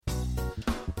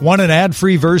Want an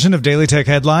ad-free version of Daily Tech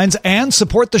Headlines and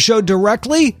support the show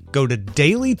directly? Go to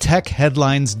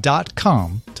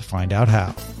dailytechheadlines.com to find out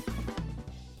how.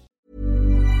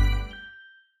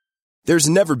 There's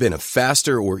never been a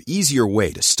faster or easier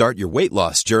way to start your weight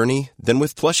loss journey than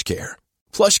with PlushCare.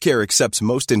 PlushCare accepts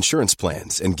most insurance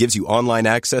plans and gives you online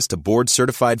access to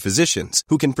board-certified physicians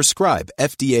who can prescribe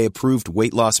FDA-approved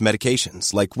weight loss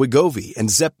medications like Wegovy and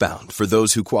Zepbound for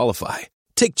those who qualify.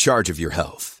 Take charge of your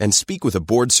health and speak with a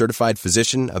board-certified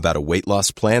physician about a weight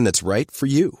loss plan that's right for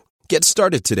you. Get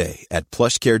started today at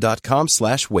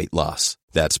plushcare.com/weight loss.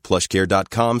 That's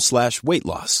plushcare.com/weight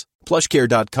loss.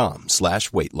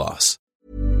 plushcare.com/weight loss.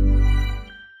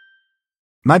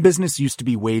 My business used to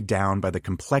be weighed down by the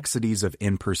complexities of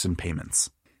in-person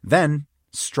payments. Then,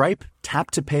 Stripe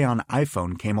Tap to Pay on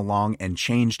iPhone came along and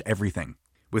changed everything.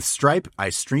 With Stripe,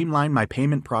 I streamlined my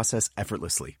payment process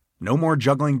effortlessly. No more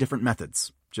juggling different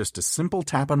methods. Just a simple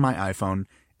tap on my iPhone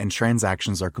and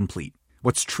transactions are complete.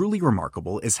 What's truly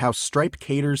remarkable is how Stripe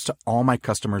caters to all my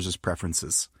customers'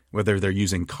 preferences. Whether they're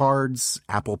using cards,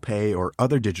 Apple Pay, or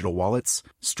other digital wallets,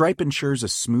 Stripe ensures a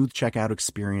smooth checkout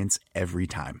experience every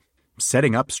time.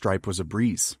 Setting up Stripe was a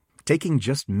breeze, taking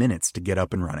just minutes to get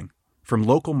up and running. From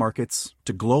local markets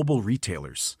to global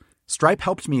retailers, Stripe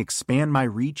helped me expand my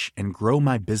reach and grow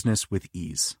my business with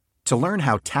ease. To learn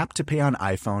how Tap to Pay on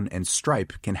iPhone and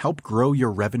Stripe can help grow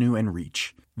your revenue and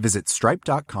reach, visit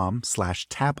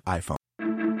stripe.com/tapiphone.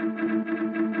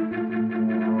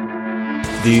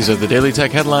 These are the Daily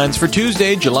Tech Headlines for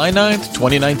Tuesday, July 9th,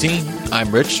 2019.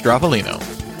 I'm Rich Straffolino.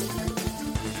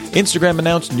 Instagram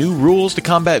announced new rules to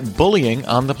combat bullying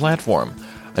on the platform.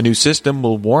 A new system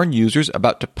will warn users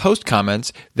about to post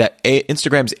comments that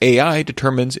Instagram's AI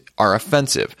determines are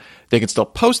offensive. They can still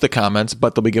post the comments,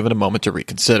 but they'll be given a moment to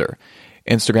reconsider.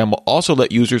 Instagram will also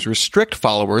let users restrict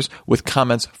followers with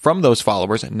comments from those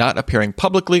followers not appearing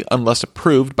publicly unless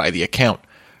approved by the account.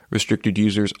 Restricted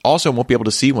users also won't be able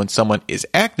to see when someone is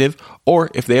active or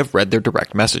if they have read their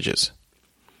direct messages.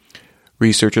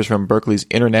 Researchers from Berkeley's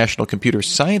International Computer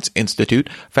Science Institute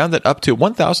found that up to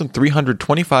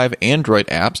 1,325 Android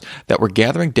apps that were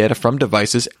gathering data from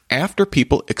devices after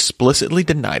people explicitly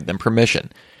denied them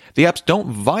permission. The apps don't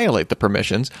violate the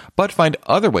permissions, but find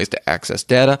other ways to access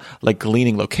data, like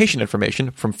gleaning location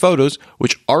information from photos,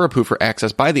 which are approved for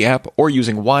access by the app, or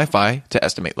using Wi-Fi to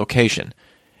estimate location.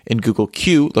 In Google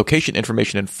Q, location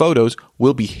information in photos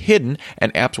will be hidden,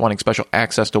 and apps wanting special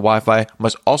access to Wi-Fi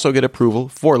must also get approval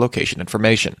for location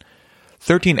information.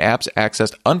 13 apps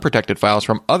accessed unprotected files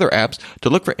from other apps to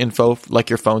look for info like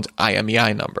your phone's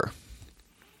IMEI number.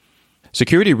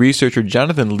 Security researcher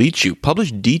Jonathan Leachu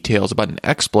published details about an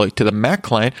exploit to the Mac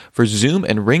client for Zoom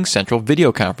and RingCentral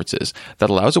video conferences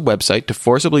that allows a website to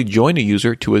forcibly join a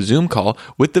user to a Zoom call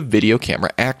with the video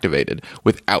camera activated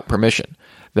without permission.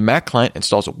 The Mac client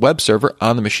installs a web server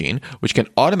on the machine, which can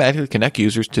automatically connect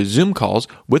users to Zoom calls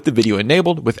with the video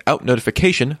enabled without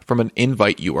notification from an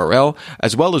invite URL,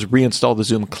 as well as reinstall the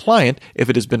Zoom client if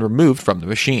it has been removed from the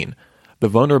machine. The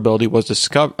vulnerability was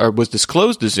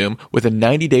disclosed to Zoom with a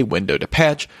 90-day window to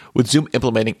patch, with Zoom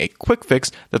implementing a quick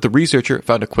fix that the researcher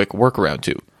found a quick workaround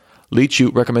to.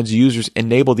 Leachu recommends users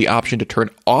enable the option to turn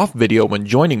off video when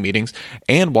joining meetings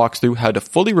and walks through how to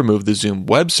fully remove the Zoom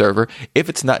web server if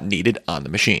it's not needed on the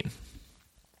machine.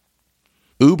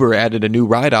 Uber added a new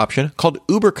ride option called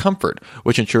Uber Comfort,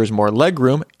 which ensures more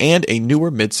legroom and a newer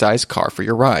mid-size car for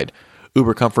your ride.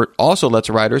 Uber Comfort also lets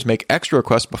riders make extra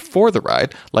requests before the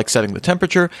ride, like setting the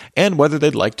temperature and whether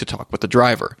they'd like to talk with the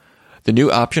driver. The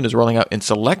new option is rolling out in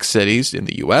select cities in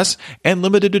the U.S. and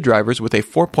limited to drivers with a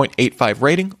 4.85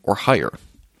 rating or higher.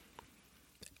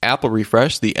 Apple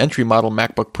refreshed the entry-model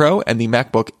MacBook Pro and the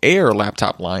MacBook Air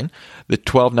laptop line. The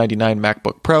 $1,299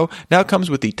 MacBook Pro now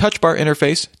comes with the Touch Bar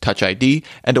interface, Touch ID,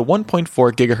 and a 1.4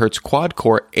 GHz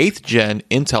quad-core 8th Gen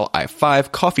Intel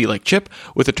i5 Coffee Lake chip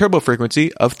with a turbo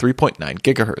frequency of 3.9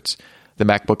 GHz. The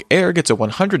MacBook Air gets a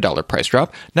 $100 price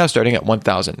drop, now starting at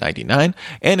 $1,099,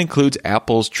 and includes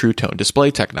Apple's True Tone display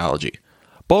technology.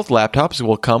 Both laptops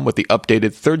will come with the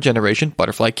updated 3rd generation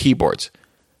Butterfly keyboards.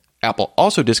 Apple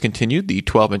also discontinued the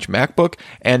 12-inch MacBook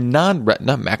and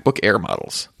non-Retina MacBook Air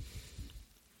models.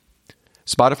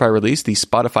 Spotify released the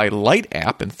Spotify Lite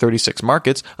app in 36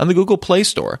 markets on the Google Play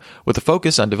Store, with a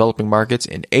focus on developing markets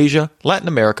in Asia, Latin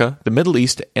America, the Middle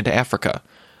East, and Africa.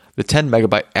 The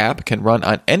 10-megabyte app can run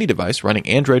on any device running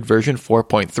Android version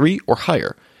 4.3 or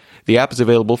higher. The app is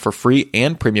available for free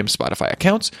and premium Spotify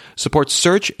accounts, supports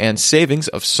search and savings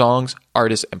of songs,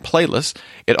 artists, and playlists.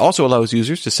 It also allows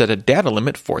users to set a data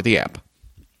limit for the app.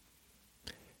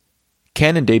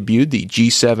 Canon debuted the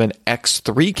G7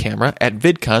 X3 camera at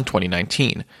VidCon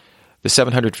 2019. The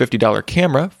 $750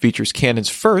 camera features Canon's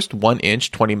first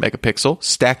 1-inch 20-megapixel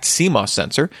stacked CMOS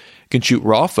sensor, can shoot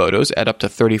RAW photos at up to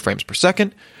 30 frames per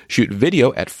second, shoot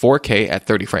video at 4K at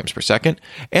 30 frames per second,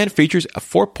 and features a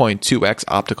 4.2x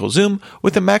optical zoom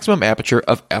with a maximum aperture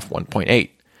of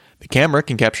f1.8. The camera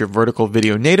can capture vertical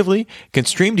video natively, can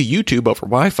stream to YouTube over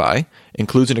Wi-Fi,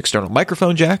 includes an external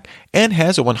microphone jack, and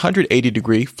has a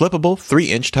 180-degree flippable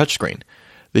 3-inch touchscreen.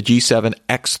 The G7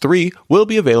 X3 will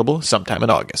be available sometime in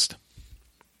August.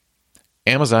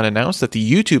 Amazon announced that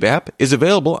the YouTube app is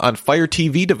available on Fire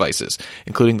TV devices,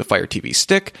 including the Fire TV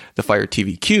Stick, the Fire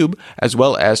TV Cube, as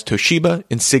well as Toshiba,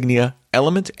 Insignia,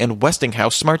 Element, and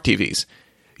Westinghouse smart TVs.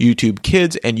 YouTube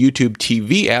Kids and YouTube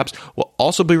TV apps will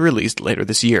also be released later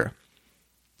this year.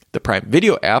 The Prime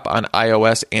Video app on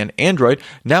iOS and Android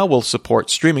now will support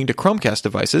streaming to Chromecast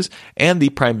devices, and the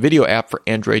Prime Video app for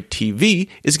Android TV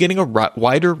is getting a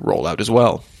wider rollout as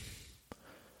well.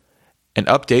 An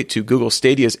update to Google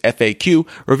Stadia's FAQ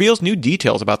reveals new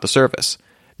details about the service.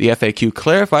 The FAQ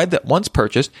clarified that once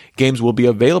purchased, games will be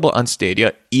available on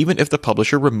Stadia even if the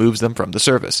publisher removes them from the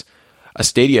service. A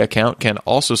Stadia account can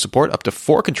also support up to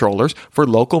 4 controllers for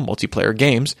local multiplayer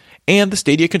games, and the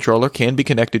Stadia controller can be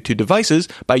connected to devices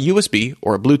by USB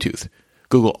or Bluetooth.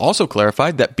 Google also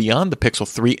clarified that beyond the Pixel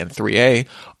 3 and 3a,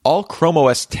 all Chrome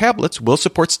OS tablets will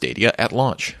support Stadia at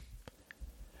launch.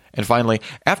 And finally,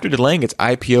 after delaying its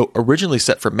IPO originally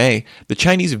set for May, the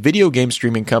Chinese video game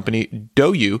streaming company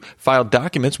Douyu filed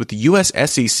documents with the US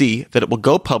SEC that it will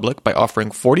go public by offering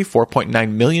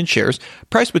 44.9 million shares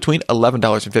priced between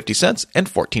 $11.50 and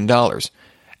 $14.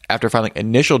 After filing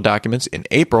initial documents in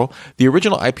April, the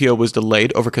original IPO was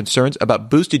delayed over concerns about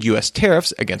boosted US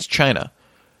tariffs against China.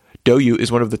 Douyu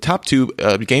is one of the top 2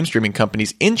 game streaming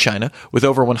companies in China with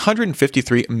over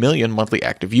 153 million monthly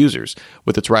active users,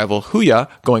 with its rival Huya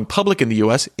going public in the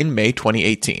US in May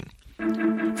 2018.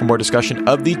 For more discussion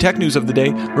of the tech news of the day,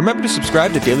 remember to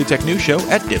subscribe to Daily Tech News Show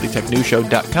at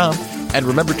dailytechnewsshow.com, and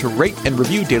remember to rate and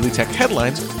review Daily Tech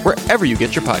Headlines wherever you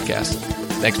get your podcasts.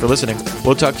 Thanks for listening.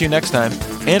 We'll talk to you next time.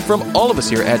 And from all of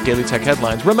us here at Daily Tech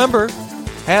Headlines, remember,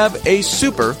 have a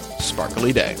super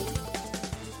sparkly day.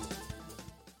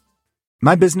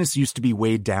 My business used to be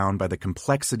weighed down by the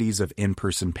complexities of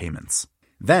in-person payments.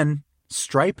 Then,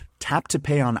 Stripe Tap to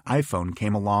Pay on iPhone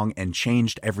came along and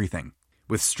changed everything.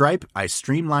 With Stripe, I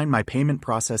streamlined my payment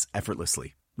process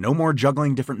effortlessly. No more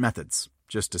juggling different methods.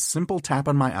 Just a simple tap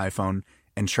on my iPhone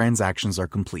and transactions are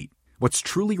complete. What's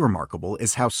truly remarkable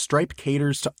is how Stripe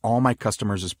caters to all my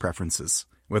customers' preferences.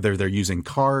 Whether they're using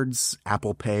cards,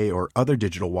 Apple Pay, or other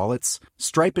digital wallets,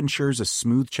 Stripe ensures a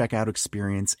smooth checkout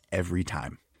experience every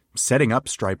time. Setting up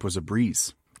Stripe was a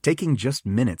breeze, taking just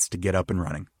minutes to get up and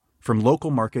running. From local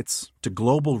markets to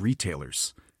global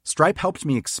retailers, Stripe helped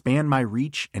me expand my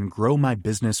reach and grow my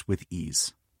business with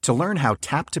ease. To learn how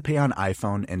Tap to Pay on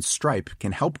iPhone and Stripe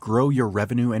can help grow your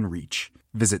revenue and reach,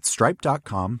 visit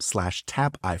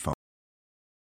stripe.com/tapiphone.